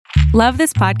Love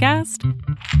this podcast?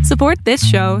 Support this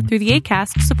show through the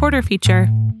Acast supporter feature.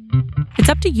 It's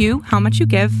up to you how much you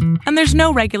give, and there's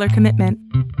no regular commitment.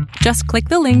 Just click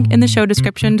the link in the show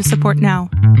description to support now.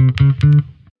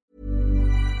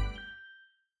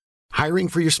 Hiring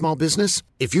for your small business?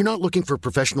 If you're not looking for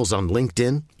professionals on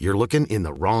LinkedIn, you're looking in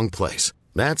the wrong place.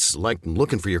 That's like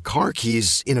looking for your car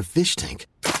keys in a fish tank.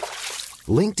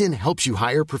 LinkedIn helps you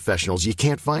hire professionals you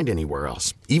can't find anywhere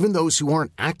else, even those who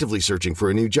aren't actively searching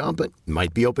for a new job but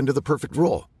might be open to the perfect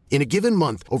role. In a given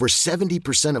month, over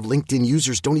 70% of LinkedIn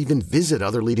users don't even visit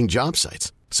other leading job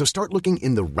sites. So start looking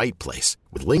in the right place.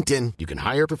 With LinkedIn, you can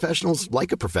hire professionals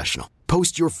like a professional.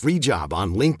 Post your free job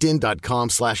on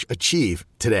linkedin.com/achieve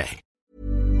today.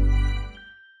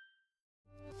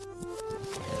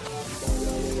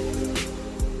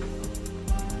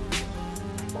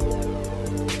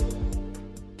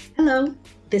 Hello,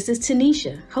 this is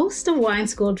Tanisha, host of Wine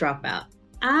School Dropout.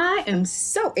 I am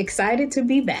so excited to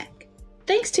be back.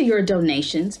 Thanks to your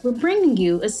donations, we're bringing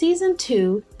you a season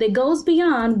 2 that goes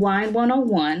beyond Wine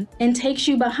 101 and takes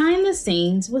you behind the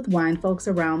scenes with wine folks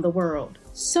around the world.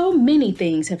 So many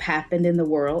things have happened in the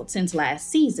world since last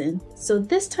season, so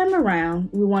this time around,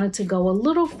 we wanted to go a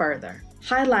little further,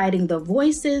 highlighting the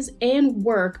voices and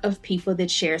work of people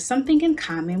that share something in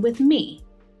common with me,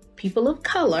 people of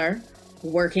color,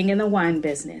 working in the wine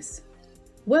business.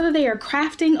 Whether they are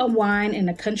crafting a wine in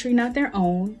a country not their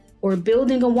own or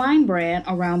building a wine brand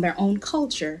around their own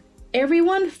culture,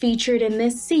 everyone featured in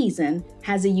this season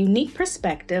has a unique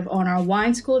perspective on our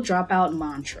Wine School Dropout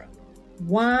mantra.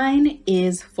 Wine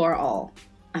is for all.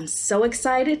 I'm so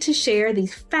excited to share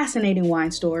these fascinating wine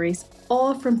stories,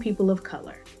 all from people of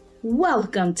color.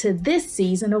 Welcome to this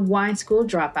season of Wine School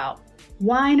Dropout,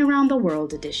 Wine Around the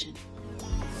World edition.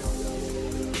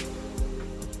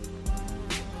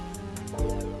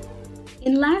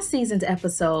 In last season's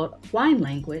episode, Wine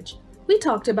Language, we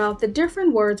talked about the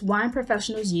different words wine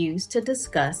professionals use to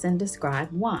discuss and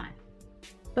describe wine.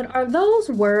 But are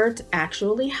those words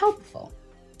actually helpful?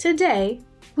 Today,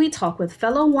 we talk with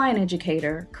fellow wine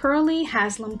educator Curly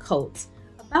Haslam Coates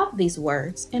about these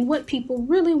words and what people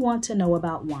really want to know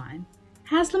about wine.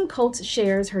 Haslam Coates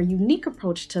shares her unique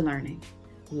approach to learning.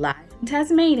 Live in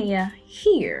Tasmania,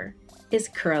 here is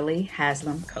Curly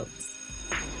Haslam Coates.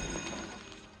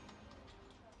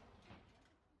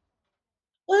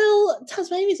 Well,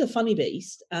 Tasmania's a funny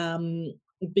beast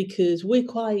because we're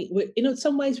in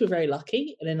some ways we're very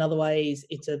lucky, and in other ways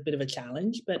it's a bit of a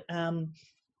challenge. But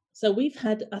so we've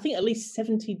had, I think, at least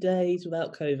 70 days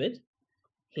without COVID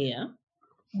here.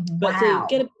 But to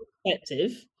get a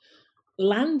perspective,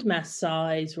 landmass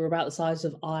size, we're about the size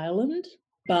of Ireland,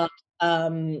 but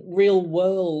real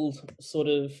world sort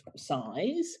of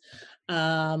size,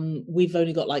 we've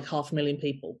only got like 500,000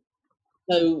 people.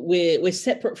 So we're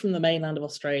separate from the mainland of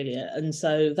Australia, and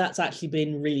so that's actually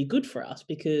been really good for us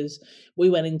because we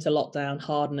went into lockdown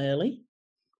hard and early.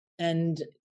 And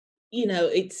you know,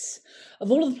 it's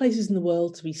of all of the places in the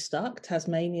world to be stuck,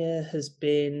 Tasmania has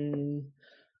been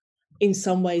in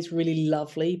some ways really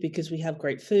lovely because we have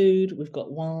great food, we've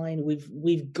got wine,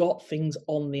 we've got things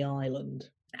on the island,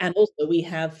 and also we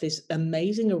have this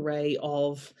amazing array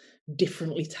of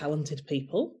differently talented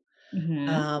people.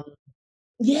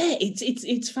 Yeah,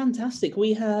 it's fantastic.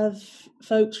 We have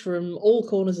folks from all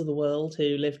corners of the world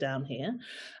who live down here,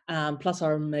 plus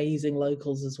our amazing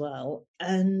locals as well.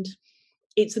 And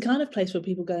it's the kind of place where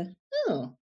people go, oh, I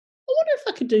wonder if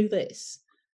I could do this.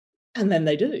 And then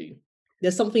they do.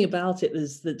 There's something about it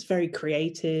that's very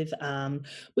creative.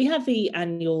 We have the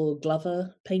annual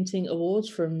Glover Painting Awards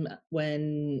from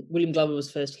when William Glover was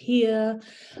first here,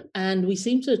 and we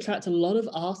seem to attract a lot of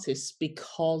artists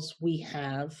because we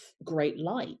have great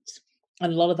light.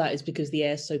 And a lot of that is because the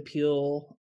air's so pure.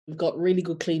 We've got really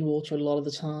good clean water a lot of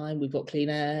the time. We've got clean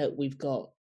air. We've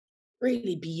got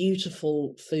really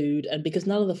beautiful food. And because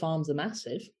none of the farms are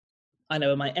massive, I know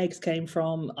where my eggs came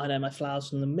from. I know my flowers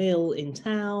from the mill in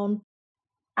town.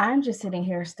 I'm just sitting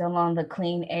here still on the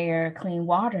clean air, clean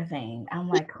water thing. I'm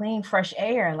like, clean, fresh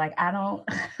air. Like, I don't,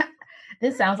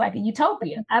 this sounds like a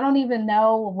utopia. I don't even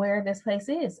know where this place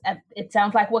is. It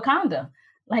sounds like Wakanda.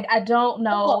 Like, I don't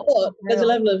know. Well, there's a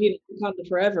level of, Wakanda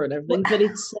forever and everything, but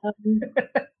it's,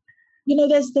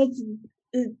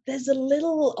 there's a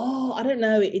little, I don't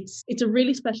know. It's a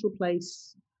really special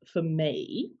place for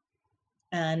me.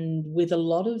 And with a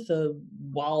lot of the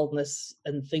wildness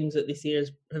and things that this year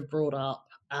have brought up,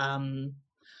 I'm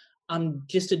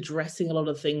just addressing a lot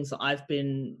of things that I've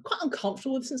been quite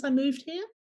uncomfortable with since I moved here,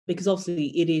 because obviously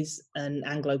it is an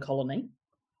Anglo colony,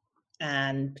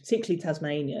 and particularly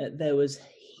Tasmania, there was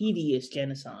hideous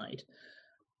genocide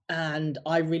And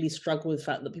I really struggle with the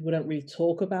fact that people don't really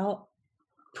talk about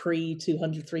pre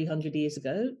 200, 300 years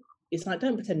ago. It's like,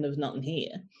 don't pretend there was nothing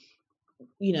here,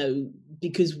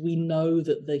 because we know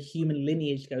that the human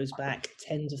lineage goes back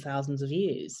tens of thousands of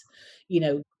years.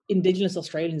 Indigenous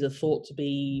Australians are thought to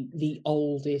be the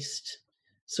oldest,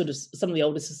 some of the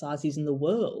oldest societies in the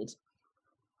world.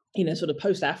 Sort of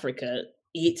post Africa,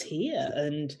 it's here,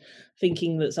 and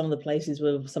thinking that some of the places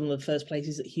were some of the first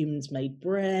places that humans made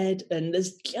bread, and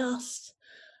there's just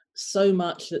so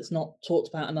much that's not talked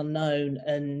about and unknown,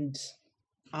 and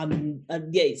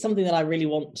it's something that I really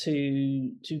want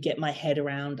to get my head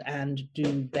around and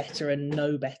do better and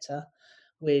know better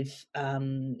with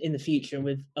in the future, and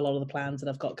with a lot of the plans that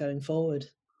I've got going forward.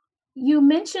 You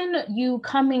mentioned you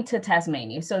coming to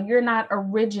Tasmania, so you're not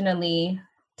originally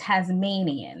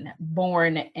Tasmanian,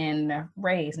 born and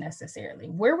raised necessarily.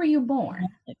 Where were you born?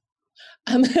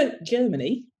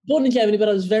 Germany. Born in Germany, but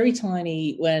I was very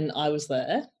tiny when I was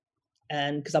there,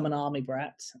 and because I'm an army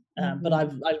brat. But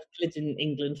I've lived in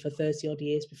England for 30 odd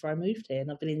years before I moved here,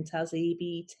 and I've been in Tassie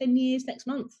be 10 years next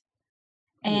month.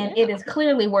 And it is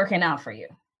clearly working out for you.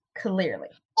 Clearly.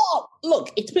 Oh,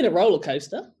 look, it's been a roller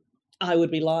coaster. I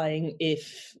would be lying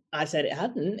if I said it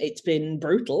hadn't. It's been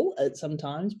brutal at some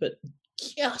times, but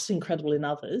just incredible in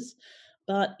others.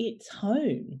 But it's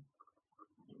home.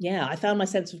 Yeah, I found my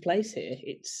sense of place here.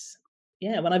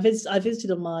 When I visited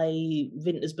on my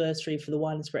Vintners Bursary for the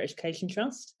Wine and Spirit Education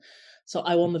Trust. So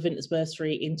I won the Vintners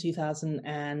Bursary in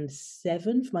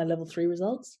 2007 for my level 3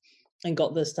 results, and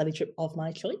got the study trip of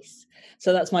my choice.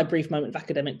 So that's my brief moment of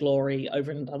academic glory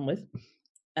over and done with.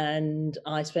 And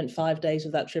I spent 5 days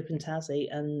of that trip in Tassie,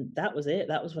 and that was it.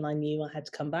 That was when I knew I had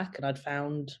to come back, and I'd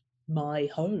found my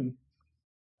home.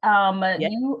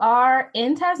 You are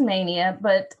in Tasmania,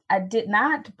 but I did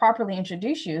not properly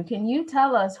introduce you. Can you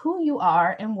tell us who you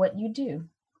are and what you do?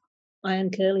 I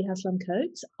am Curly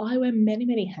Haslam-Coates. I wear many,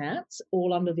 many hats,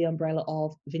 all under the umbrella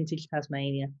of Vintage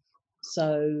Tasmania.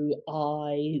 So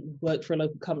I work for a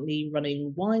local company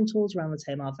running wine tours around the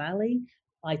Tamar Valley.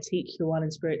 I teach the Wine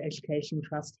and Spirit Education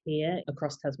Trust here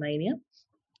across Tasmania.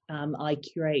 I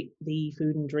curate the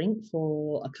food and drink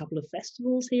for a couple of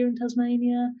festivals here in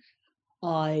Tasmania.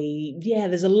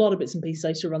 There's a lot of bits and pieces. I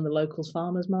used to run the Locals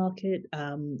Farmers Market,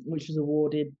 which was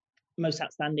awarded Most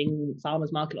Outstanding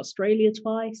Farmers Market Australia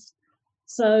twice.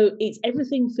 So it's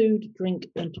everything food, drink,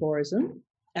 and tourism.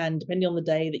 And depending on the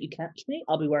day that you catch me,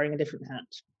 I'll be wearing a different hat.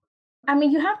 I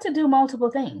mean, you have to do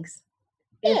multiple things.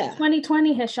 Yeah. If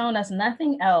 2020 has shown us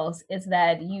nothing else, is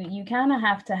that you kind of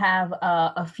have to have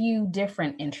a few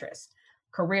different interests,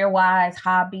 career-wise,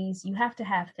 hobbies. You have to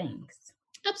have things.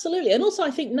 Absolutely. And also,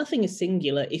 I think nothing is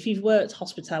singular. If you've worked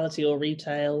hospitality or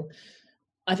retail,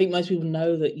 I think most people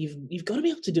know that you've got to be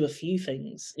able to do a few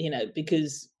things,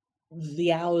 because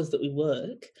the hours that we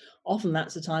work, often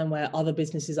that's a time where other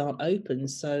businesses aren't open.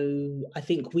 So I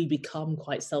think we become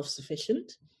quite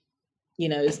self-sufficient,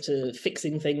 as to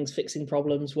fixing things, fixing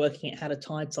problems, working out how to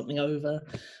tide something over.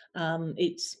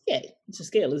 It's a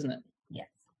skill, isn't it? Yes,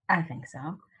 I think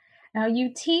so. Now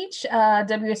you teach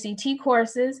WSET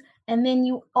courses, and then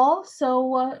you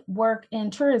also work in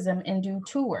tourism and do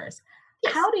tours.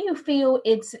 Yes. How do you feel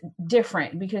it's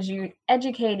different, because you're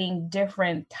educating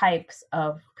different types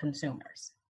of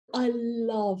consumers? I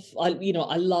love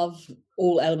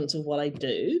all elements of what I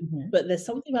do, but there's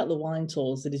something about the wine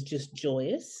tours that is just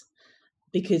joyous,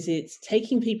 because it's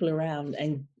taking people around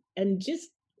and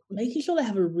just making sure they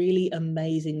have a really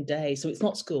amazing day. So it's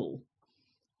not school.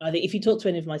 I think if you talk to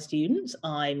any of my students,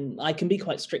 I can be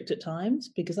quite strict at times,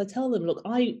 because I tell them, look,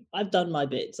 I've done my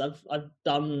bits. I've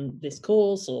done this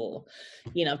course, or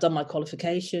I've done my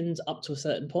qualifications up to a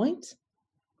certain point.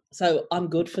 So I'm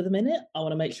good for the minute. I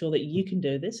want to make sure that you can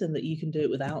do this and that you can do it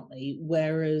without me.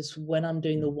 Whereas when I'm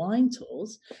doing the wine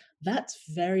tours, that's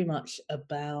very much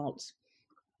about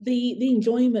the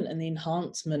enjoyment and the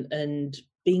enhancement, and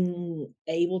being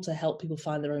able to help people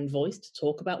find their own voice to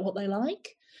talk about what they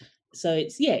like. So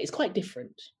it's quite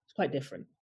different. It's quite different.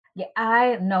 Yeah,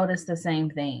 I noticed the same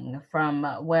thing, from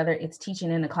whether it's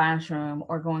teaching in the classroom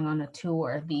or going on a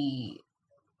tour. The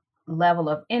level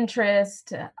of interest,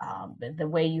 the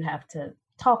way you have to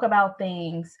talk about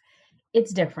things,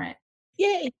 it's different.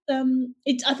 Yeah,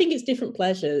 I think it's different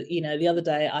pleasure. The other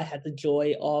day I had the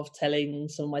joy of telling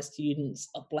some of my students,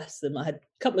 bless them, I had a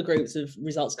couple of groups of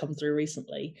results come through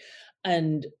recently,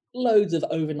 and loads of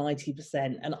over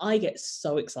 90%. And I get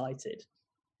so excited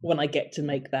when I get to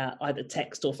make that either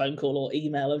text or phone call or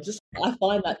email. I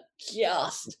find that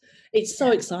it's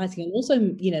so exciting. And also,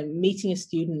 meeting a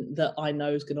student that I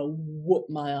know is going to whoop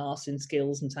my ass in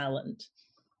skills and talent.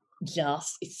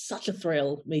 it's such a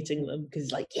thrill meeting them because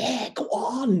it's like, yeah, go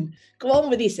on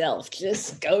with yourself.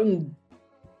 Just go and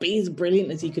be as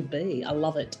brilliant as you could be. I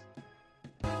love it.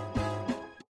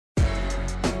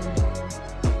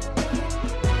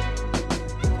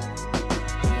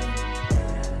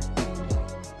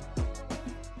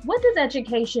 What does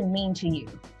education mean to you?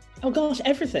 Oh gosh,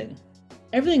 everything,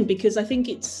 because I think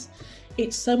it's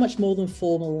so much more than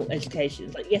formal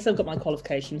education. Like, yes, I've got my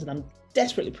qualifications and I'm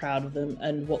desperately proud of them,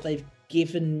 and what they've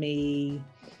given me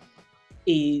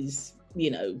is,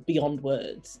 beyond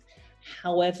words.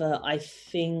 However, I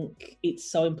think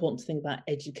it's so important to think about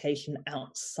education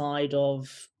outside of,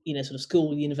 sort of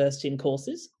school, university and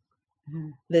courses.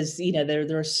 There's,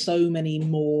 there are so many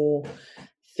more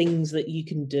things that you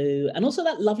can do, and also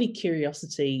that lovely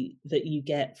curiosity that you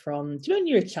get from, do you know when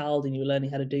you're a child and you're learning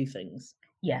how to do things?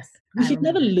 Yes. You should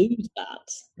never lose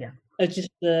that. Yeah. Of just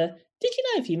did you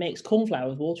know if you mix cornflour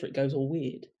with water, it goes all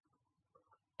weird?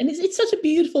 And it's such a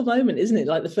beautiful moment, isn't it?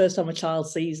 Like the first time a child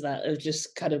sees that, of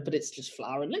just kind of, but it's just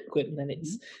flour and liquid, and then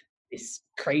it's this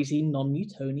crazy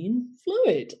non-Newtonian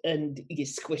fluid, and you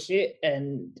squish it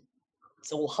and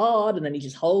it's all hard, and then you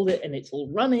just hold it and it's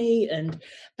all runny, and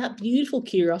that beautiful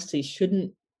curiosity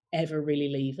shouldn't ever really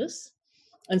leave us.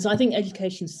 And so I think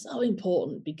education is so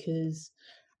important because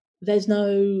there's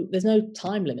no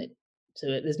time limit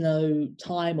to it. There's no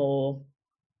time or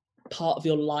part of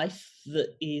your life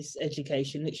that is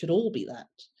education. It should all be that.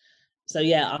 So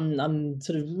yeah, I'm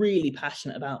sort of really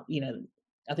passionate about,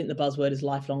 I think the buzzword is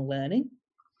lifelong learning,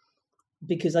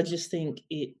 because I just think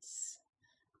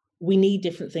we need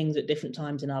different things at different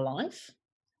times in our life.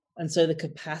 And so the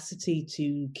capacity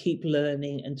to keep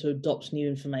learning and to adopt new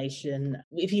information,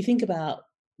 if you think about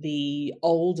the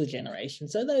older generation,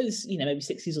 so those, maybe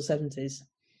 60s or 70s,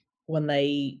 when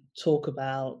they talk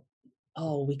about,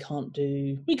 oh, we can't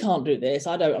do this,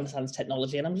 I don't understand this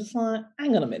technology. And I'm just like,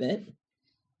 hang on a minute.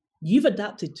 You've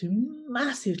adapted to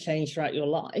massive change throughout your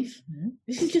life.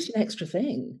 This is just an extra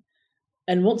thing.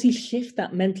 And once you shift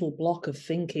that mental block of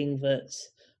thinking that,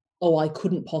 oh, I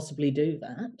couldn't possibly do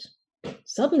that,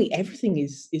 suddenly everything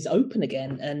is open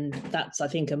again. And that's, I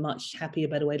think, a much happier,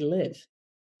 better way to live.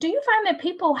 Do you find that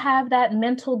people have that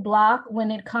mental block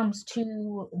when it comes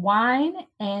to wine,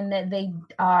 and that they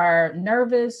are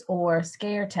nervous or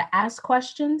scared to ask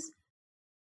questions?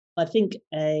 I think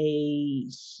a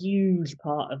huge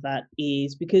part of that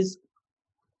is because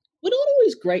we're not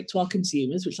always great to our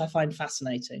consumers, which I find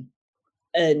fascinating.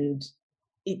 And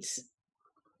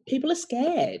people are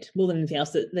scared more than anything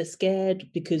else. That they're scared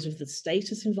because of the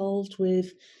status involved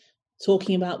with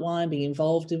talking about wine, being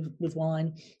involved with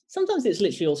wine. Sometimes it's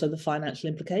literally also the financial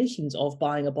implications of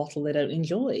buying a bottle they don't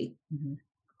enjoy.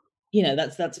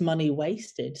 That's money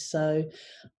wasted. So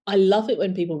I love it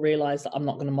when people realize that I'm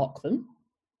not going to mock them,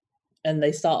 and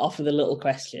they start off with a little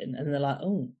question, and they're like,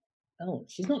 oh,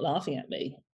 she's not laughing at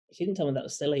me. She didn't tell me that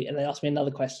was silly. And they ask me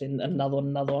another question, another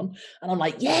one. And I'm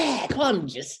like, yeah, come on,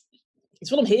 it's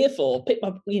what I'm here for. Pick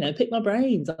my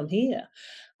brains. I'm here.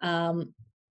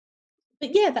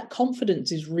 But yeah, that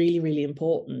confidence is really, really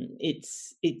important.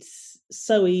 It's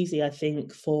so easy, I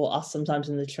think, for us sometimes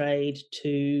in the trade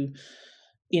to,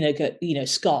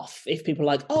 scoff if people are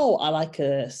like, oh, I like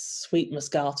a sweet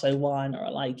Moscato wine, or I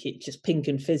like it just pink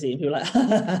and fizzy. And people are like,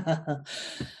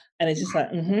 and it's just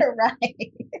like,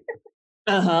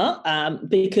 right.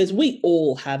 Because we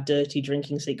all have dirty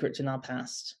drinking secrets in our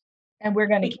past. And we're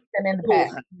going to keep them in the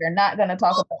past. We're not going to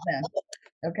talk about them.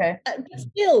 Okay.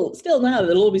 Still now,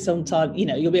 there'll all be some time,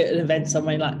 you'll be at an event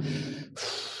somewhere like,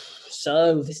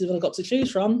 so this is what I've got to choose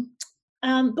from.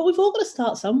 But we've all got to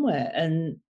start somewhere.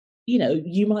 And,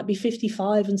 you might be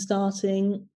 55 and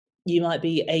starting, you might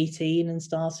be 18 and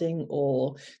starting,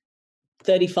 or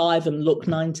 35 and look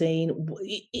 19.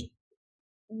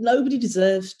 Nobody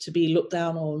deserves to be looked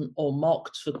down on or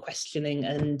mocked for questioning.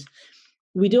 And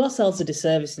we do ourselves a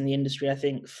disservice in the industry, I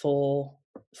think, for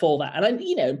that. And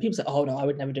people say, oh no, I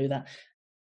would never do that.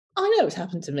 I know it's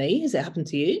happened to me. Has it happened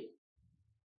to you?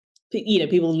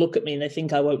 People look at me and they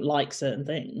think I won't like certain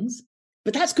things,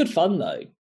 but that's good fun though.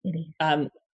 I'm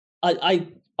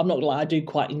not gonna lie, I do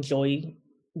quite enjoy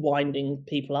winding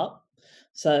people up.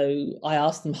 So I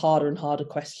ask them harder and harder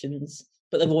questions,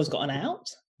 but they've always got an out.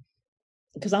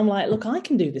 Because I'm like, look, I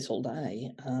can do this all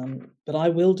day, but I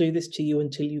will do this to you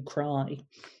until you cry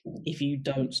if you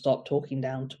don't stop talking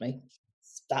down to me.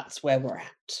 That's where we're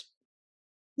at.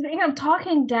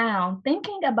 Talking down,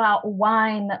 thinking about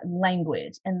wine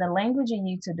language and the language you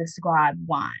use to describe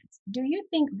wines. Do you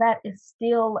think that is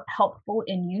still helpful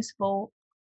and useful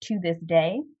to this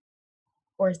day?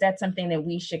 Or is that something that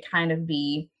we should kind of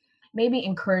be maybe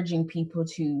encouraging people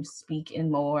to speak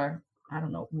in more I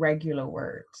don't know, regular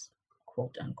words,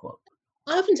 quote unquote?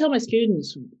 I often tell my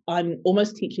students I'm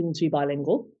almost teaching them to be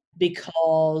bilingual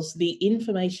because the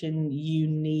information you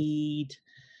need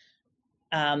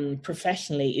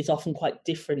professionally is often quite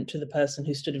different to the person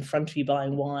who stood in front of you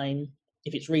buying wine,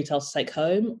 if it's retail to take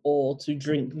home or to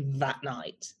drink that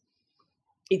night.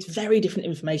 It's very different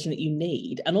information that you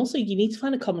need. And also you need to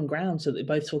find a common ground so that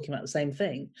they're both talking about the same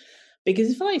thing. Because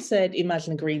if I said,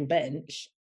 imagine a green bench,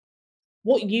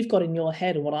 what you've got in your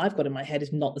head and what I've got in my head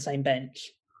is not the same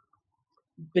bench.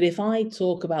 But if I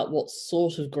talk about what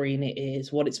sort of green it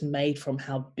is, what it's made from,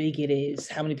 how big it is,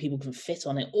 how many people can fit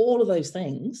on it, all of those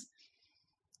things,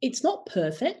 it's not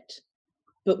perfect,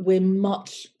 but we're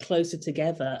much closer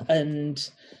together. And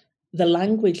the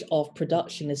language of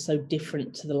production is so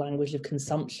different to the language of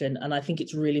consumption. And I think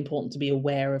it's really important to be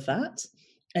aware of that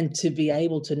and to be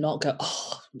able to not go,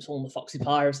 oh, it's all the foxy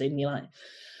piracy. And you're like,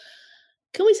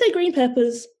 can we say green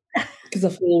peppers? Because I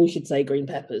feel we should say green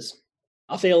peppers.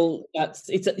 I feel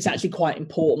it's actually quite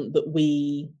important that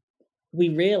we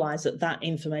realize that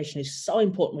information is so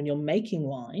important when you're making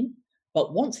wine.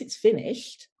 But once it's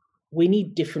finished, we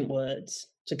need different words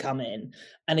to come in.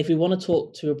 And if we want to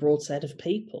talk to a broad set of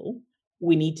people,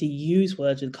 we need to use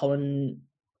words with common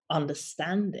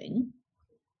understanding.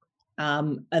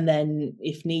 And then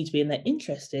if needs be and they're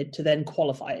interested, to then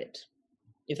qualify it,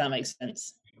 if that makes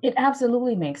sense. It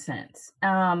absolutely makes sense.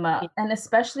 And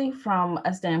especially from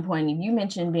a standpoint, you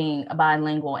mentioned being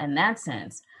bilingual in that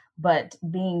sense, but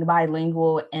being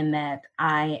bilingual in that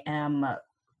I am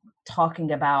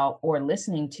talking about or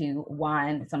listening to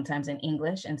wine sometimes in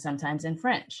English and sometimes in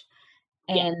French.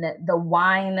 And the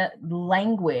wine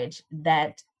language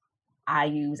that I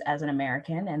use as an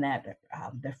American and that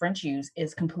the French use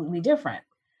is completely different.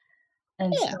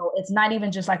 And so it's not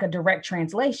even just like a direct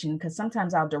translation, because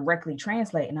sometimes I'll directly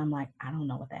translate and I'm like, I don't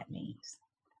know what that means.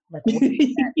 Like, what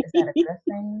is that? Is that a good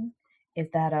thing? Is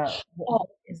that what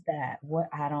is that? What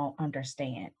I don't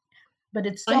understand. But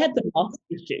it's I had the musk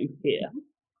issue here.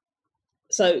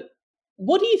 So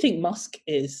what do you think musk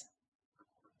is?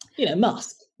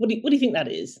 Musk. What do you think that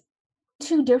is?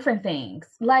 Two different things.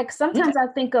 Like sometimes I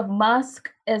think of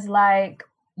musk as like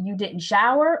you didn't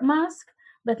shower musk.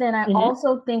 But then I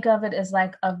also think of it as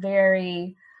like a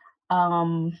very,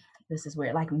 this is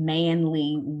weird, like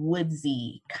manly,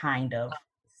 woodsy kind of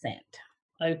scent.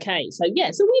 Okay, so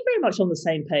we're very much on the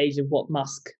same page of what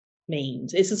musk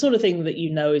means. It's the sort of thing that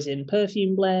is in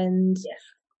perfume blends. Yes.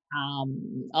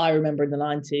 I remember in the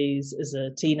 90s as a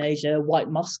teenager,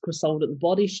 white musk was sold at the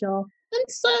Body Shop. And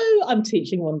so I'm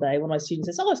teaching one day, one of my students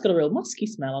says, oh, it's got a real musky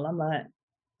smell. And I'm like,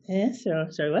 yeah,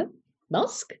 so what?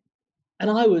 Musk? And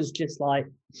I was just like,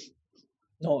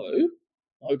 no,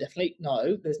 definitely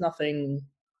no. There's nothing,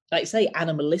 like say,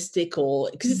 animalistic or,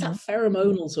 because it's that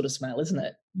pheromonal sort of smell, isn't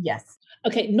it? Yes.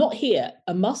 Okay, not here.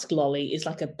 A musk lolly is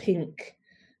like a pink,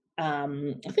 I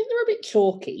think they're a bit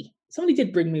chalky. Somebody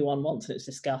did bring me one once and it's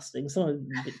disgusting. Some of them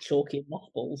are a bit chalky and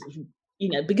mothballs.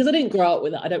 Because I didn't grow up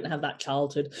with it, I don't have that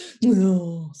childhood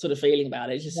sort of feeling about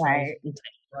it. It just smells and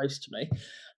tastes gross to me.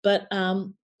 But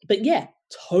yeah,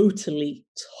 totally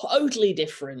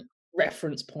different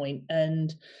reference point.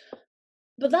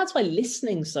 But that's why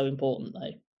listening's so important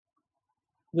though,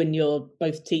 when you're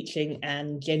both teaching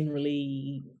and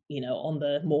generally, on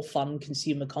the more fun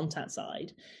consumer contact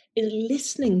side,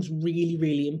 listening's really,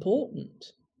 really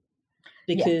important,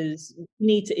 because you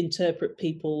need to interpret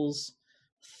people's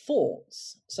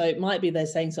thoughts. So it might be they're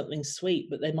saying something sweet,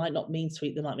 but they might not mean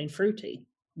sweet, they might mean fruity.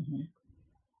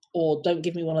 Or don't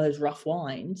give me one of those rough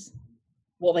wines.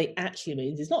 What they actually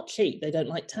means is not cheap. They don't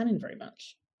like tannin very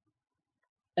much.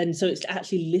 And so it's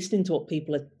actually listening to what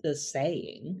people are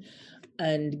saying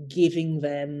and giving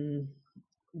them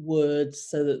words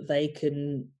so that they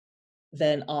can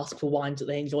then ask for wines that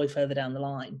they enjoy further down the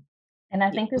line. And I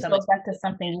think this goes back to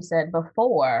something you said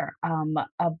before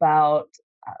about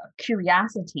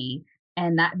curiosity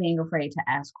and not being afraid to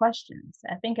ask questions.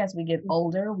 I think as we get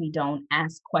older, we don't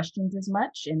ask questions as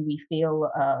much and we feel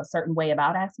a certain way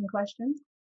about asking questions.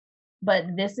 But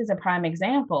this is a prime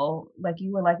example. Like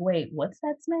you were like, wait, what's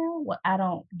that smell? Well, I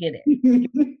don't get it.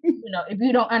 If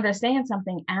you don't understand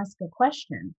something, ask a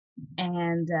question.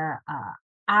 And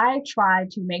I try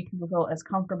to make people feel as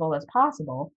comfortable as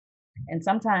possible, and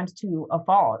sometimes to a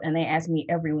fault. And they ask me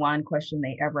every one question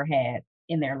they ever had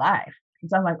in their life. And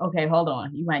so I'm like, okay, hold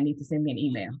on. You might need to send me an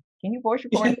email. Can you voice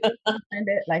record it? Send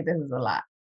it? Like, this is a lot.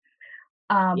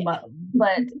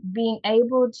 But being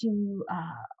able to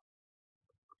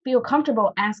feel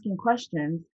comfortable asking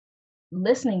questions,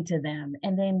 listening to them,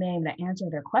 and then being able to answer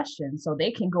their questions so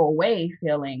they can go away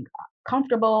feeling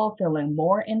comfortable, feeling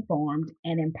more informed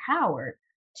and empowered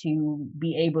to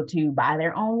be able to buy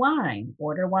their own wine,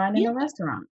 order wine in Yeah, a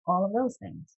restaurant, all of those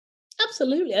things.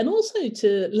 absolutely. And also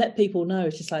to let people know,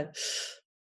 it's just like,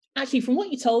 actually, from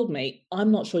what you told me,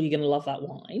 I'm not sure you're going to love that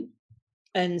wine.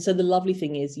 And so the lovely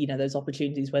thing is, those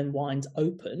opportunities when wine's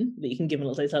open that you can give them a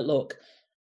little taste like, look,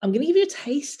 I'm going to give you a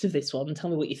taste of this one and tell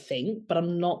me what you think, but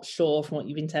I'm not sure from what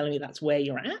you've been telling me that's where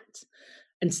you're at,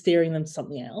 and steering them to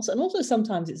something else. And also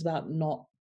sometimes it's about not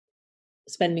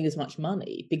spending as much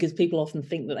money, because people often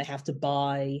think that they have to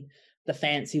buy the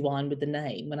fancy wine with the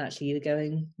name, when actually you're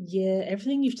going, yeah,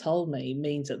 everything you've told me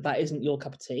means that isn't your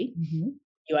cup of tea. Mm-hmm.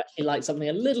 You actually like something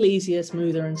a little easier,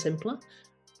 smoother and simpler,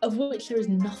 of which there is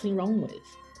nothing wrong with.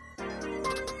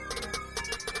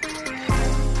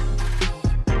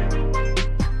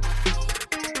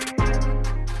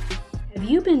 Have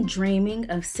you been dreaming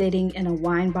of sitting in a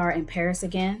wine bar in Paris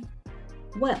again?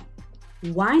 Well,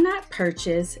 why not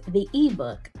purchase the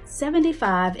ebook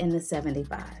 75 in the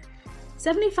 75?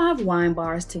 75 wine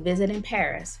bars to visit in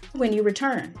Paris when you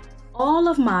return. All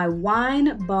of my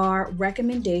wine bar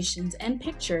recommendations and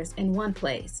pictures in one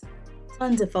place.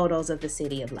 Tons of photos of the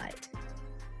City of Light.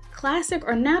 Classic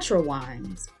or natural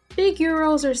wines, big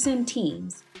Euros or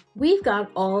Centimes, we've got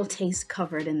all tastes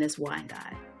covered in this wine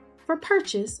guide. For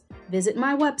purchase, visit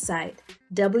my website,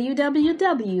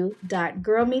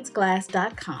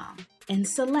 www.girlmeetsglass.com, and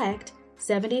select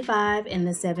 75 in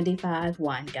the 75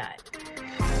 wine guide.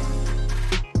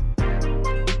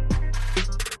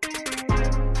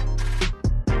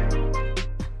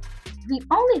 The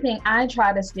only thing I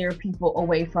try to steer people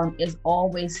away from is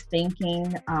always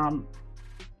thinking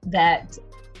that,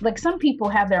 like, some people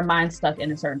have their mind stuck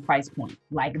in a certain price point,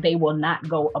 like they will not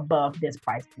go above this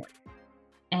price point.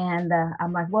 And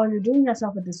I'm like, well, you're doing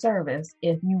yourself a disservice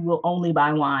if you will only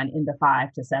buy wine in the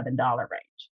 $5 to $7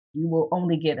 range. You will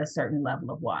only get a certain level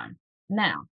of wine.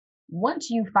 Now, once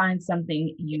you find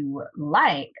something you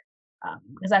like,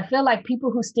 because I feel like people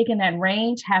who stick in that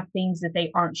range have things that they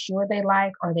aren't sure they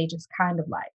like, or they just kind of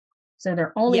like. So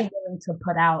they're only willing to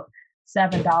put out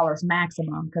 $7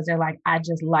 maximum because they're like, I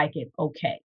just like it.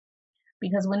 Okay.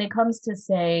 Because when it comes to,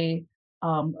 say,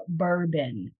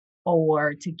 bourbon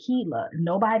or tequila,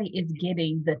 nobody is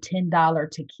getting the $10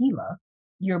 tequila.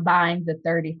 You're buying the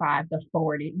 35, the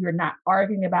 40. You're not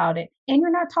arguing about it, and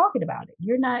you're not talking about it.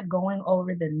 You're not going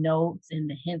over the notes and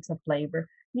the hints of flavor.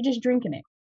 You're just drinking it.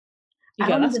 I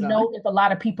don't even know if a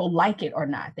lot of people like it or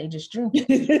not. They just drink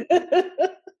it.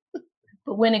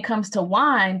 But when it comes to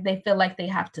wine, they feel like they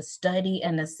have to study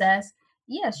and assess.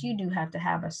 Yes, you do have to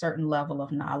have a certain level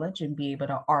of knowledge and be able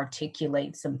to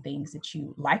articulate some things that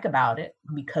you like about it,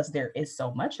 because there is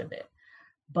so much of it.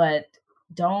 But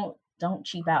don't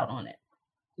cheap out on it.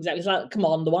 Exactly. It's like, come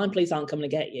on, the wine police aren't coming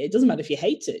to get you. It doesn't matter if you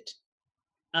hate it.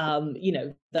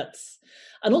 That's,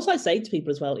 and also I say to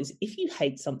people as well is, if you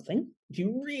hate something, if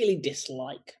you really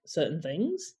dislike certain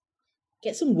things,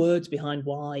 get some words behind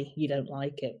why you don't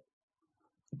like it,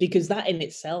 because that in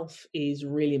itself is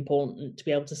really important to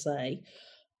be able to say,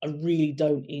 I really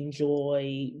don't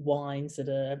enjoy wines that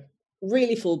are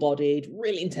really full-bodied,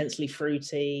 really intensely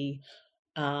fruity,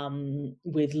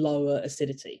 with lower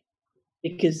acidity,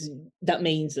 because that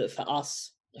means that for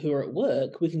us who are at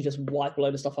work, we can just wipe a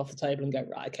load of stuff off the table and go,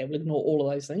 right, okay, we'll ignore all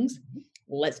of those things.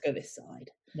 Let's go this side.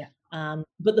 Yeah.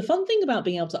 But the fun thing about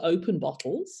being able to open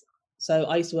bottles, so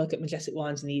I used to work at Majestic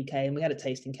Wines in the UK, and we had a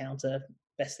tasting counter,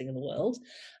 best thing in the world,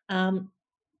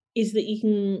 is that you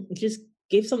can just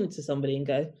give something to somebody and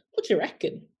go, what do you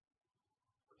reckon?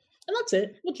 And that's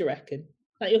it. What do you reckon?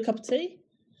 That your cup of tea?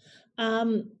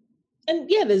 And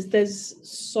yeah, there's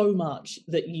so much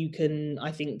that you can,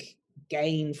 I think,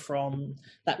 gain from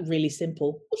that really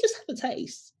simple, well, just have a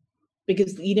taste.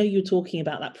 Because, you're talking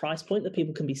about that price point that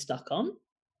people can be stuck on.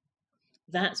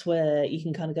 That's where you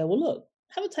can kind of go, well, look,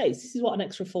 have a taste. This is what an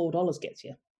extra $4 gets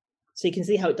you. So you can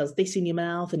see how it does this in your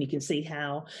mouth, and you can see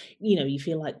how, you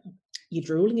feel like you're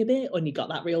drooling a bit, and you got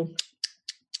that real.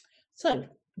 So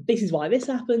this is why this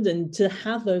happened. And to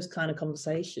have those kind of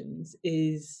conversations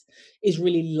is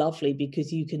really lovely,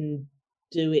 because you can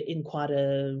do it in quite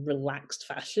a relaxed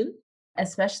fashion.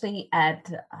 Especially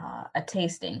at a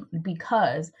tasting,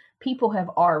 because people have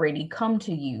already come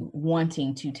to you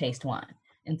wanting to taste wine.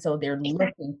 And so they're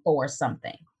looking for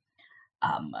something.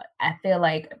 I feel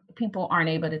like people aren't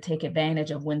able to take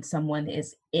advantage of when someone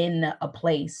is in a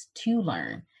place to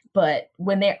learn. But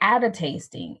when they're at a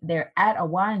tasting, they're at a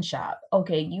wine shop.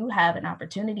 Okay, you have an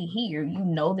opportunity here.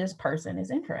 This person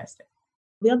is interested.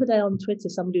 The other day on Twitter,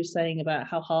 somebody was saying about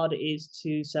how hard it is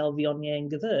to sell Viognier and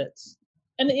Gewurz.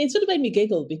 And it sort of made me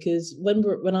giggle, because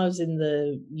when I was in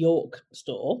the York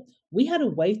store, we had a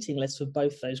waiting list for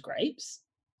both those grapes.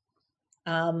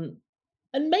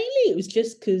 And mainly it was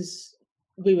just because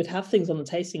we would have things on the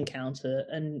tasting counter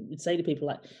and we'd say to people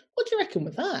like, what do you reckon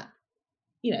with that?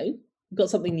 You know, got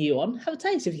something new on, have a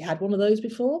taste. Have you had one of those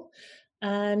before?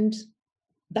 And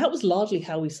that was largely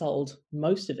how we sold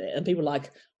most of it. And people were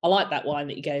like, I like that wine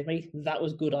that you gave me. That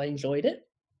was good. I enjoyed it.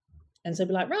 And so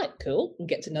we're like, right, cool. And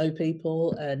get to know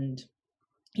people. And,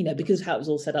 you know, because how it was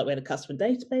all set up, we had a customer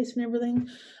database and everything.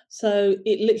 So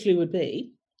it literally would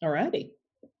be, alrighty,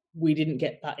 we didn't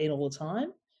get that in all the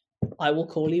time. I will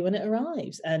call you when it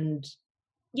arrives. And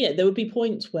yeah, there would be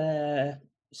points where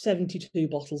 72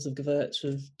 bottles of Gewurz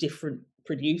of different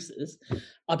producers,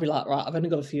 I'd be like, right, I've only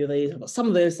got a few of these. I've got some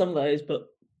of those, but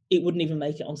it wouldn't even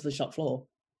make it onto the shop floor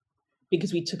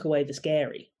because we took away the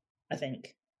scary, I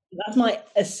think. That's my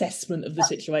assessment of the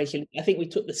situation. I think we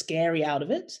took the scary out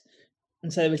of it.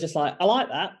 And so it was just like, I like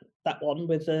that one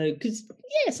with the, because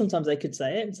yeah, sometimes they could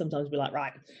say it and sometimes be like,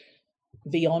 right,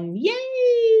 Viognier,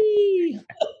 yay!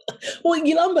 Well,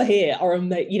 Yalumba here are,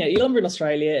 you know, Yalumba in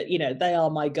Australia, you know, they are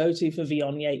my go-to for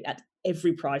Viognier at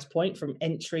every price point from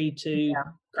entry to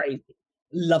crazy.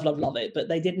 Love it. But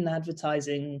they did an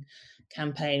advertising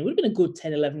campaign. It would have been a good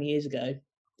 10, 11 years ago.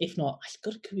 If not, it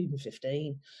could be even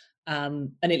 15.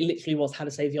 And it literally was how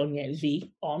to say Viognier. It was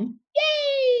V on.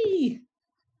 Yay!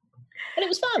 And it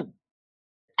was fun.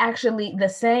 Actually, the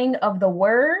saying of the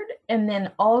word and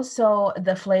then also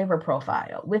the flavor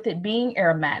profile, with it being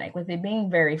aromatic, with it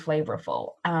being very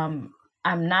flavorful. I'm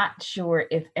not sure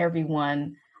if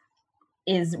everyone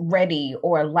is ready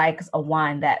or likes a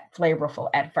wine that flavorful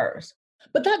at first.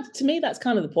 But that, to me, that's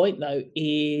kind of the point, though,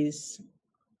 is,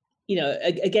 you know,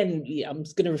 again, I'm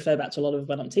just going to refer back to a lot of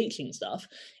when I'm teaching stuff,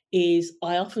 is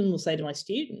I often will say to my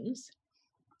students,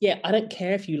 yeah, I don't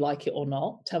care if you like it or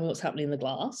not. Tell me what's happening in the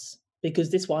glass, because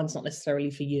this wine's not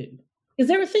necessarily for you. Because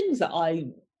there are things that I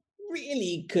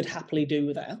really could happily do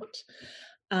without,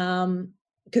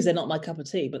 because they're not my cup of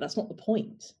tea, but that's not the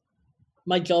point.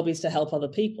 My job is to help other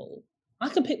people. I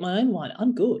can pick my own wine.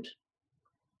 I'm good.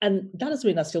 And that doesn't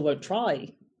mean I still won't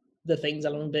try the things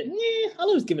that I'm a bit, I'll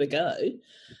always give it a go.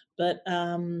 But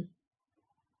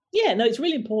yeah, no, it's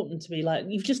really important to be like,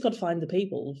 you've just got to find the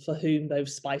people for whom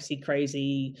those spicy,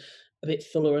 crazy, a bit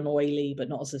fuller and oily, but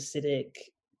not as acidic,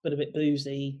 but a bit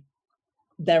boozy.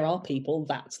 There are people,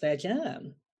 that's their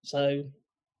jam. So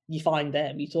you find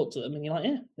them, you talk to them, and you're like,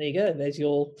 yeah, there you go. There's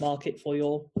your market for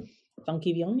your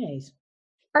funky Viogniers.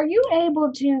 Are you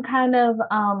able to kind of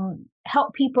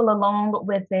help people along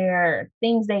with their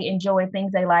things they enjoy,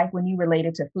 things they like when you relate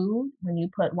it to food, when you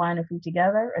put wine and food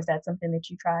together? Is that something that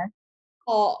you try?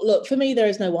 Oh, look, for me, there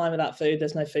is no wine without food.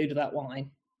 There's no food without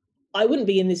wine. I wouldn't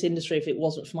be in this industry if it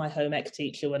wasn't for my home ec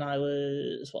teacher when I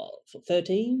was,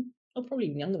 13? Oh, probably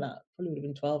even younger than that. Probably would have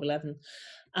been 12,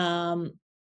 11.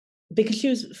 Because she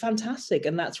was fantastic.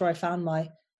 And that's where I found I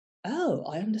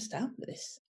understand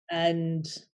this. And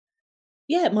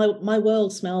yeah, my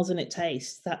world smells and it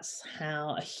tastes. That's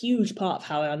how a huge part of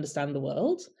how I understand the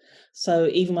world. So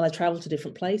even when I travel to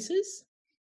different places,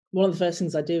 one of the first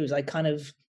things I do is I kind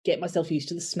of get myself used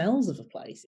to the smells of a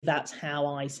place. That's how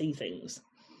I see things.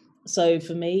 So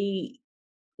for me,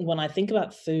 when I think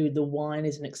about food, the wine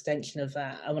is an extension of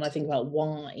that. And when I think about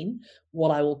wine,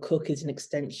 what I will cook is an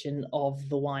extension of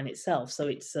the wine itself. So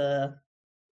it's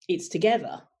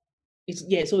together.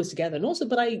 It's always together. And also,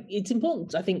 it's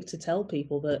important, I think, to tell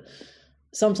people that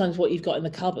sometimes what you've got in the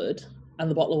cupboard and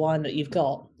the bottle of wine that you've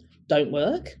got don't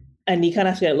work. And you kind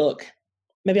of have to go, look,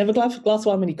 maybe have a glass of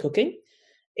wine when you're cooking,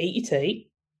 eat your tea,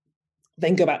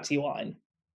 then go back to your wine.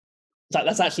 It's like,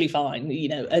 that's actually fine, you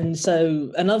know. And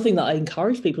so another thing that I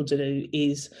encourage people to do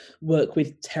is work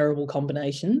with terrible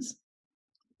combinations.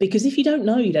 Because if you don't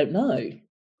know, you don't know.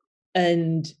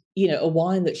 And, you know, a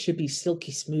wine that should be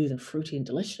silky smooth and fruity and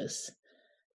delicious,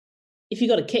 if you've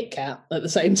got a Kit Kat at the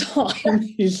same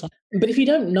time, but if you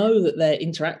don't know that they're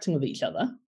interacting with each other,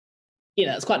 you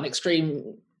know, it's quite an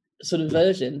extreme sort of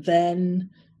version, then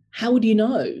how would you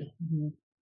know? Mm-hmm.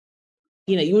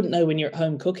 You know, you wouldn't know when you're at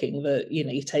home cooking that, you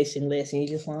know, you're tasting this and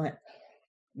you're just like,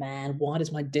 man, why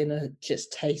does my dinner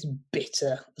just taste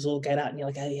bitter as all get out? And you're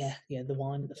like, oh yeah, the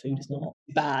wine, the food is not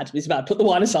bad. It's bad. Put the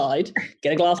wine aside,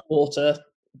 get a glass of water,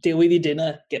 deal with your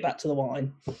dinner, get back to the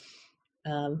wine.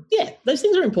 Yeah, those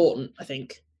things are important, I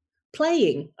think.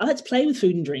 Playing. I like to play with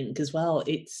food and drink as well.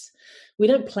 We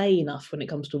don't play enough when it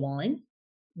comes to wine.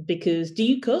 Because do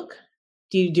you cook?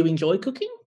 Do you enjoy cooking?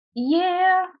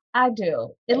 Yeah, I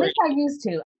do. At least I used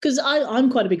to. Because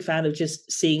I'm quite a big fan of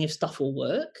just seeing if stuff will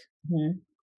work. Mm-hmm.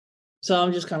 So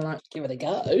I'm just kind of like, give it a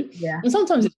go. Yeah. And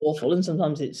sometimes it's awful and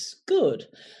sometimes it's good.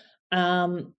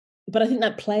 But I think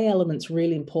that play element's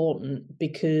really important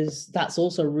because that's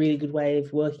also a really good way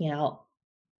of working out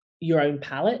your own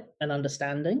palate and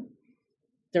understanding.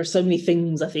 There are so many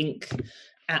things, I think,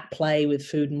 at play with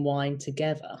food and wine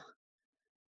together.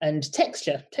 And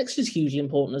texture is hugely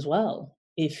important as well.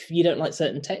 If you don't like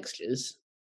certain textures,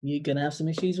 you're going to have some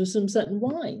issues with some certain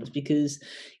wines because,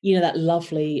 that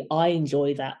lovely, I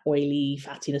enjoy that oily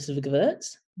fattiness of a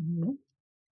Gewurz,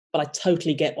 but I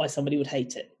totally get why somebody would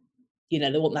hate it.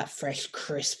 They want that fresh,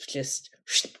 crisp, just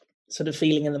sort of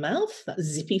feeling in the mouth, that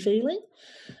zippy feeling.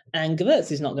 And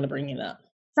Gewurz is not going to bring you that.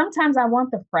 Sometimes I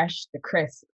want the fresh, the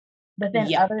crisp, but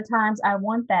then other times I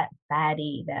want that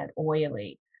fatty, that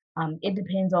oily. It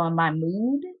depends on my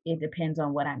mood. It depends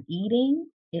on what I'm eating.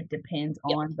 It depends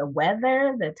on the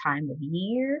weather, the time of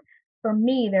year. For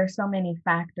me, there's so many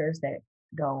factors that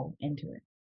go into it.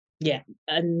 Yeah.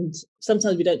 And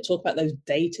sometimes we don't talk about those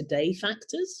day-to-day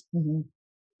factors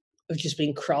of just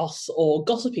being cross, or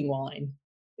gossiping wine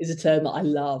is a term that I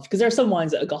love because there are some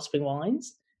wines that are gossiping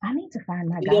wines. I need to find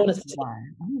my gossiping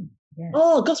wine.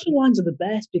 Gossiping wines are the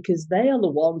best because they are the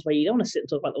ones where you don't want to sit and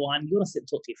talk about the wine. You want to sit and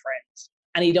talk to your friends.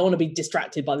 And you don't want to be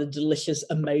distracted by the delicious,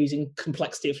 amazing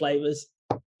complexity of flavours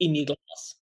in your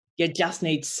glass. You just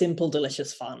need simple,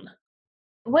 delicious fun.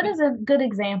 What is a good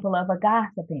example of a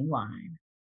gossiping wine?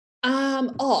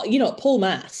 Paul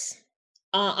Mass.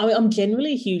 I'm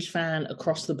generally a huge fan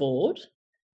across the board,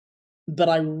 but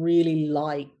I really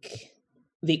like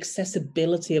the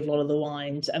accessibility of a lot of the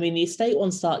wines. I mean, the estate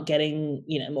ones start getting,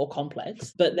 more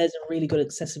complex, but there's a really good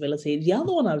accessibility. The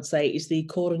other one I would say is the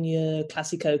Cordonnier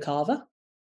Classico Cava,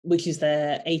 which is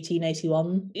their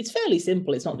 1881. It's fairly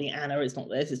simple. It's not the Anna, it's not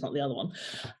this, it's not the other one.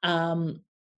 And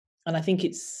I think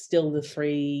it's still the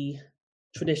 3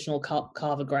 traditional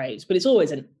Cava grapes, but it's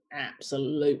always an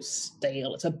absolute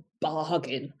steal. It's a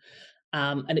bargain.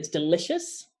 And it's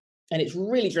delicious and it's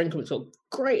really drinkable. It's got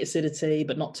great acidity,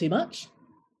 but not too much.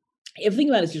 Everything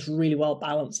about it is just really well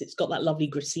balanced. It's got that lovely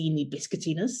grissini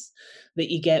biscuitiness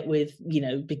that you get with,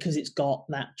 because it's got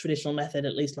that traditional method,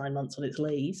 at least 9 months on its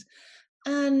lees.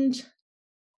 And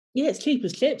it's cheap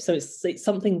as chips. So it's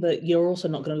something that you're also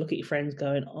not going to look at your friends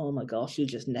going, oh my gosh, you're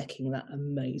just necking that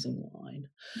amazing wine,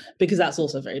 because that's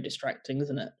also very distracting,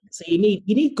 isn't it? So you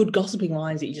need good gossiping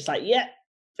wines that you're just like,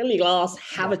 fill your glass,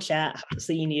 have a chat, haven't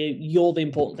seen you. You're the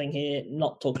important thing here,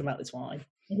 not talking about this wine.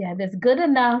 Yeah, that's good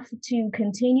enough to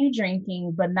continue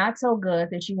drinking, but not so good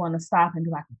that you want to stop and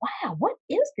be like, wow, what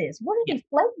is this? What are these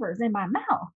flavors in my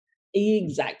mouth?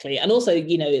 Exactly. And also,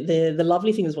 the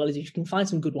lovely thing as well is if you can find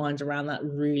some good wines around that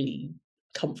really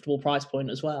comfortable price point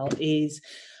as well, is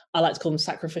I like to call them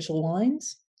sacrificial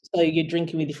wines. So you're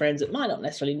drinking with your friends that might not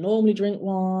necessarily normally drink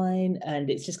wine. And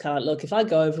it's just kind of like, look, if I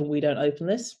go over and we don't open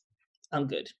this, I'm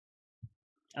good.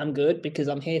 I'm good because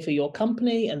I'm here for your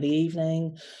company and the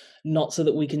evening, not so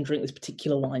that we can drink this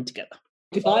particular wine together.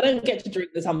 If I don't get to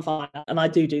drink this, I'm fine. And I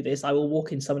do this. I will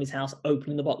walk in somebody's house,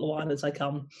 opening the bottle of wine as I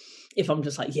come. If I'm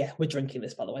just like, we're drinking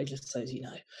this, by the way, just so as you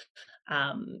know.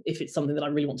 If it's something that I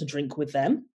really want to drink with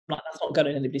them, like that's not going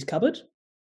in anybody's cupboard.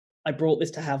 I brought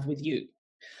this to have with you.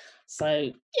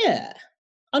 So,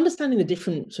 understanding the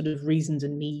different sort of reasons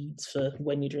and needs for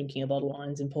when you're drinking a bottle of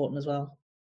wine is important as well.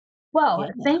 Well,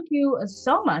 thank you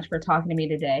so much for talking to me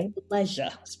today. Pleasure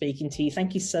speaking to you.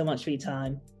 Thank you so much for your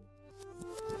time.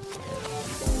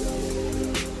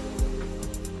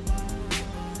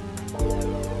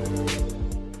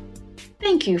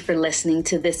 Thank you for listening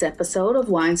to this episode of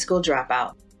Wine School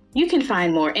Dropout. You can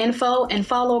find more info and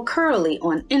follow Curly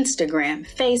on Instagram,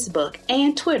 Facebook,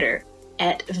 and Twitter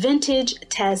at Vintage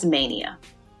Tasmania.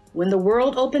 When the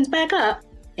world opens back up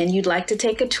and you'd like to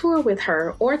take a tour with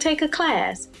her or take a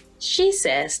class, she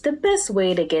says the best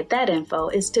way to get that info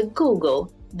is to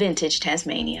Google Vintage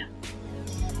Tasmania.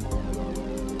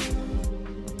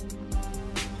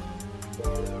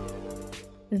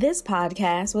 This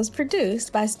podcast was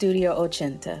produced by Studio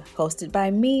Ochenta, hosted by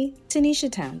me,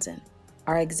 Tanisha Townsend.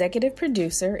 Our executive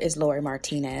producer is Lori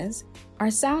Martinez.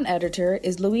 Our sound editor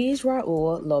is Luis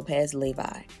Raul Lopez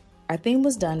Levi. Our theme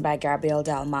was done by Gabriel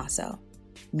Dalmaso.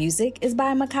 Music is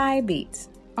by Makai Beats.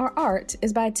 Our art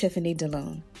is by Tiffany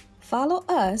DeLune. Follow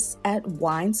us at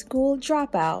Wine School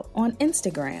Dropout on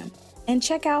Instagram and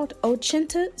check out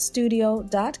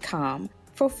ochentastudio.com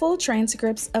for full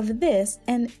transcripts of this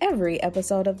and every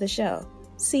episode of the show.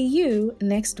 See you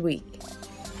next week.